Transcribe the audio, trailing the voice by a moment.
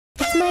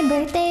it's my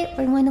birthday,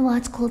 we're going to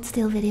watch Cold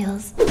Steel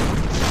videos.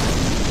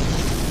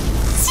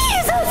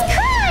 Jesus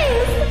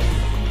Christ!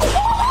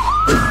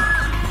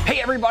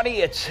 Hey everybody,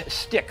 it's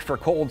Stick for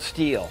Cold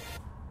Steel.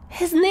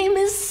 His name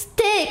is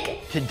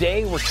Stick.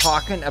 Today we're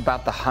talking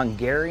about the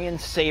Hungarian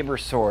saber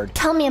sword.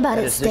 Tell me about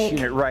it, This Stick.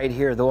 unit right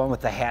here, the one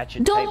with the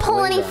hatchet. Don't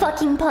pull any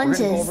fucking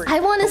punches. I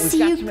want to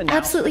see you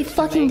absolutely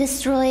fucking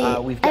destroy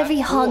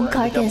every hog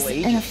carcass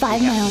in a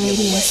 5-mile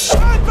radius.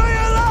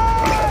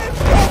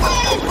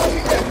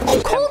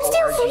 Cold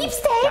Steel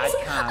sweepstakes!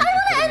 I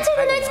want to enter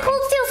the next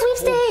Cold Steel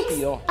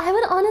sweepstakes! I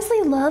would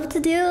honestly love to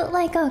do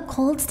like a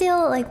Cold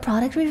Steel like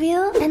product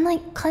review and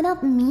like cut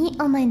up meat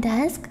on my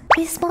desk.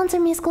 Please sponsor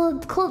me,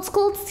 Cold Steel,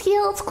 Cold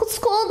Steel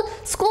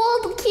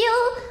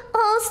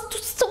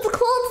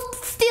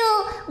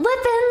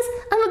weapons.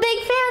 I'm a big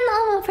fan.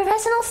 I'm a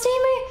professional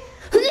streamer.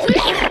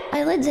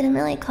 I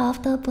legitimately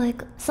coughed up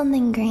like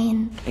something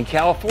green. In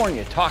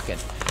California, talking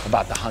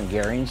about the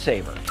Hungarian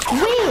saber.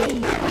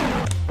 Wait,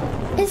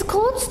 is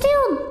Cold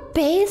Steel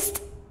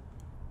based?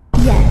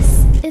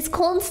 Yes. Is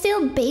Cold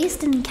Steel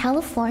based in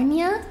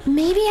California?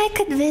 Maybe I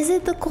could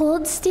visit the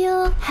Cold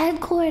Steel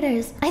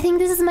headquarters. I think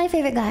this is my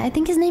favorite guy. I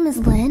think his name is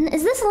Lynn.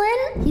 Is this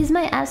Lynn? He's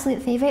my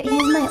absolute favorite.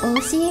 He's my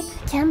OC.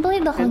 Can't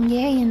believe the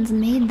Hungarians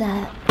made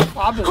that.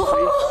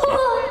 Obviously,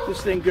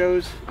 this thing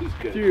goes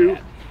through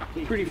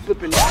pretty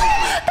flippin'.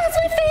 That's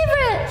my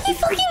favorite! He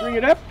fucking... Bring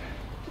it up.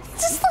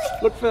 Just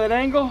like... Look for that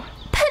angle.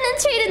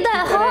 Penetrated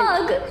that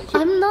hog!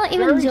 I'm not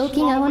even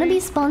joking. I want to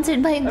be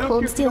sponsored by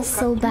Cold Steel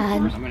so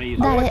bad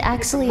that it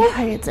actually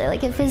hurts.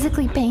 Like, it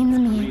physically pains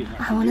me.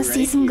 I want to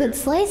see some good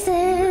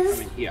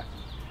slices.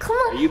 Come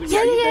on.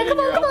 Yeah. Come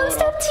on.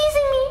 Stop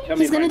teasing me.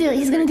 He's gonna do it.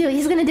 He's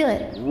gonna do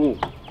it.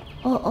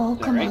 Oh,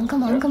 come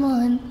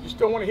on. Just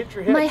don't want to hit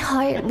your head. My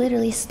heart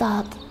literally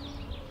stopped.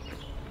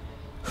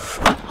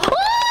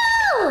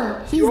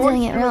 Oh! He's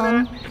doing it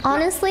wrong.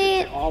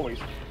 Honestly. Always.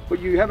 But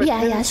you have a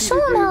yeah. Show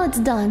him how it's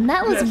done.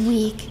 That was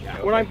weak.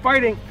 When I'm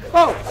fighting,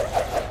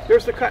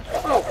 there's the cut.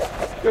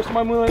 There's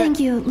my moon. Thank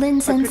you,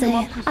 Lin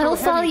Sensei. I will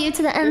follow you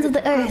to the ends of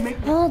the earth.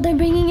 Oh, they're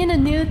bringing in a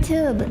new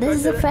tube. This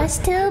is a fresh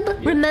tube.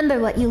 Remember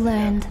what you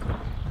learned.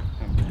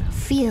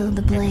 Feel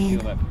the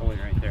blade.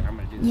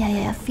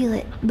 Yeah, feel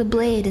it. The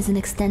blade is an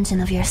extension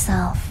of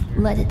yourself.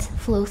 Let it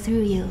flow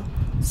through you.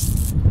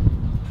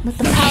 Let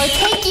the power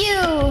take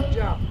you.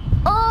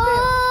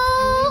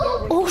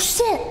 Oh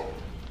shit.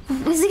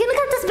 Is he gonna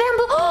cut this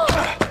bamboo?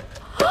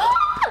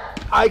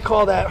 I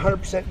call that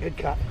 100% good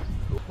cock.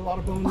 A lot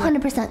of bone.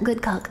 100%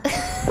 good cock. Did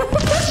you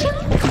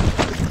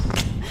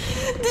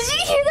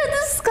hear that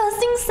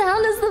disgusting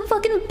sound as the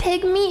fucking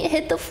pig meat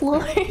hit the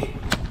floor?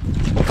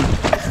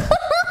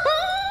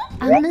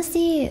 I wanna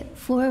see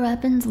 4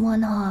 weapons,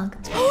 1 hog.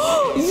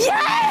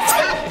 Yes!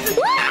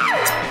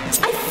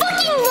 I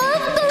fucking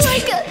love the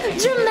like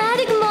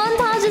dramatic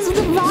montages with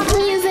the rock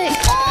music.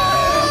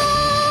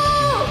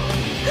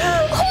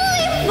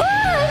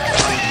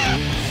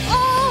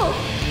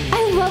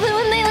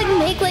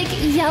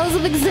 Yells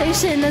of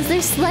exertion as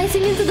they're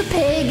slicing into the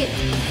pig.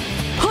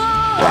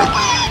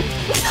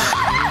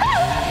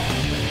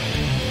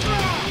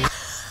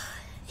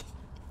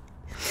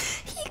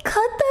 He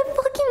cut that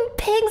fucking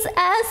pig's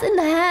ass in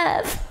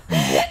half.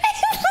 This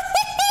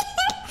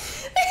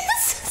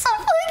is a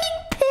fucking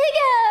pig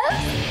ass.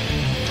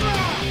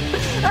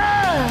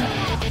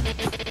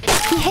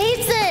 He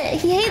hates it.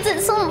 He hates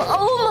it so much.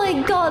 Oh my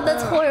god,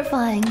 that's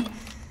horrifying.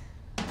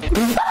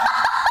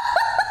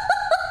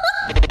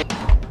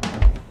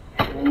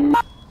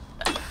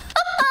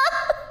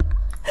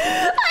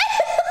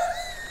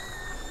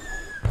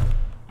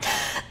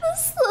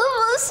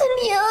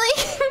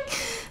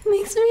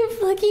 Makes me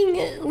fucking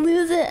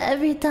lose it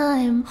every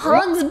time.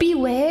 Hogs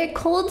beware,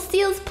 Cold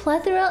Steel's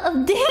plethora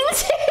of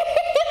danger.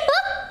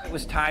 It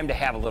was time to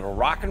have a little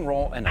rock and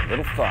roll and a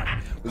little fun.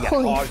 We got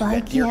Holy hogs, fuck, we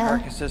got deer yeah.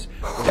 carcasses.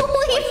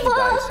 Holy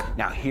fuck.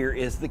 Now here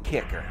is the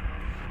kicker.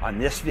 On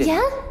this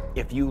video,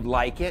 if you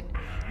like it,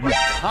 you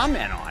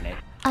comment on it.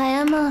 I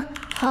am a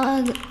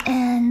hog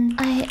and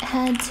I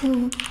had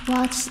to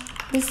watch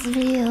this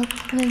video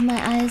with my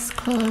eyes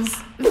closed.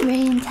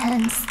 Very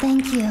intense.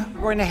 Thank you.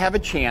 We're going to have a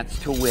chance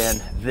to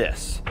win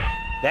this.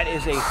 That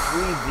is a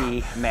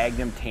 3V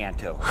Magnum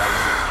Tanto right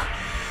here.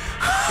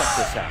 Check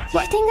this out.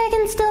 You think I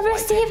can still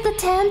receive the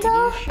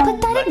Tanto?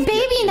 Pathetic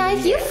baby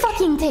knife, you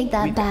fucking take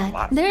that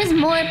back. There's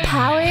more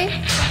power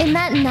in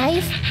that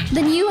knife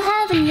than you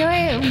have in your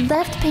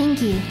left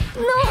pinky.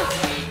 No!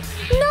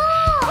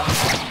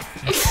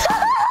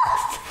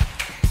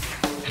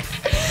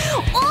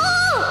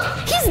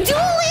 Oh! He's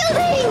dual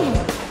wielding!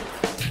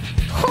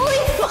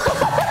 Holy fuck!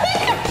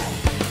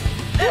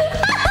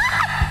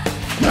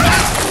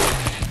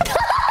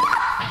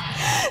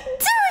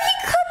 Dude, he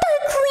cut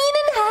that clean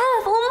in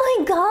half! Oh my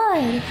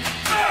god!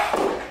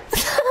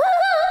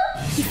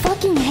 He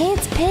fucking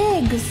hates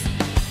pigs!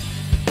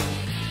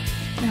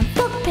 Now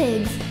fuck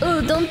pigs!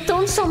 Oh,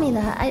 don't show me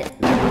that.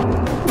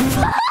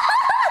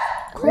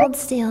 Cold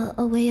Steel,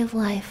 a way of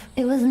life.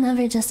 It was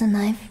never just a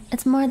knife.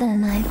 It's more than a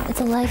knife.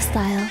 It's a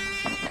lifestyle.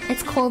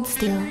 It's cold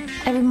steel.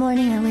 Every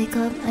morning I wake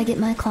up, I get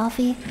my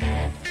coffee.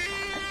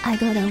 I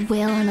go to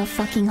wail on a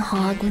fucking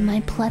hog with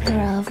my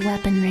plethora of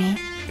weaponry.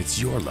 It's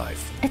your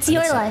life. It's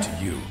your life. Up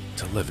to you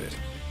to live it.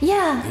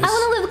 Yeah, This I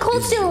want to live a cold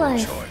is steel your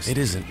life. choice. It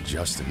isn't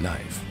just a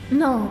knife.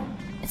 No,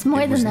 it's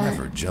more It was than that.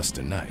 never just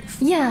a knife.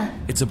 Yeah,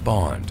 It's a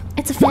bond.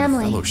 it's a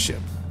family. A fellowship.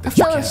 A that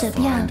you can't fellowship,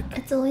 yeah. find.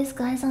 It's always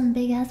guys on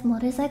big ass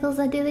motorcycles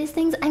that do these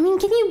things. I mean,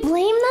 can you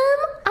blame them?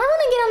 I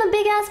want to get on a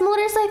big ass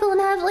motorcycle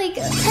and have like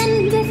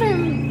 10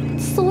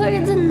 different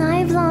swords and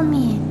knives on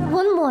me.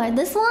 One more.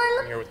 This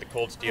one? Here with the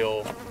cold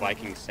steel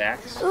Viking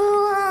sacks.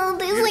 Ooh,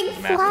 there's like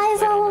Massive flies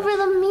plate all on over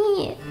the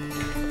meat.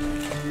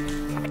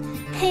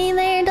 Hey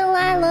there,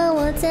 Delilah.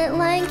 What's it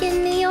like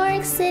in New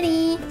York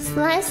City?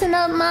 Slicing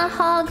up my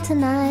hog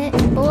tonight.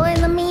 Boy,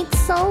 the meat's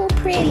so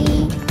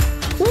pretty.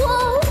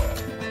 Whoa!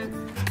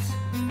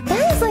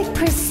 That is like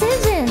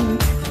precision.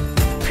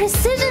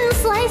 Precision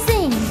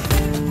slicing.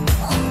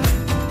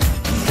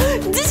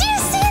 Did you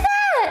see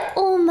that?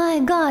 Oh my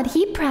god,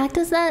 he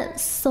practiced that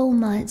so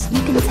much. You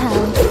can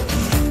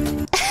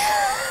tell.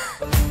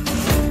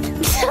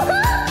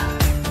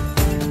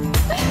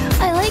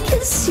 I like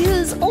his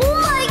shoes. Oh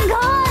my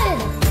god!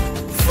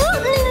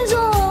 Fruit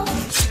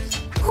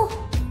Ninja!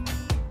 Oh.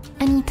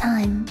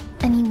 Anytime,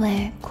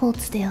 anywhere, cold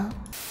steel.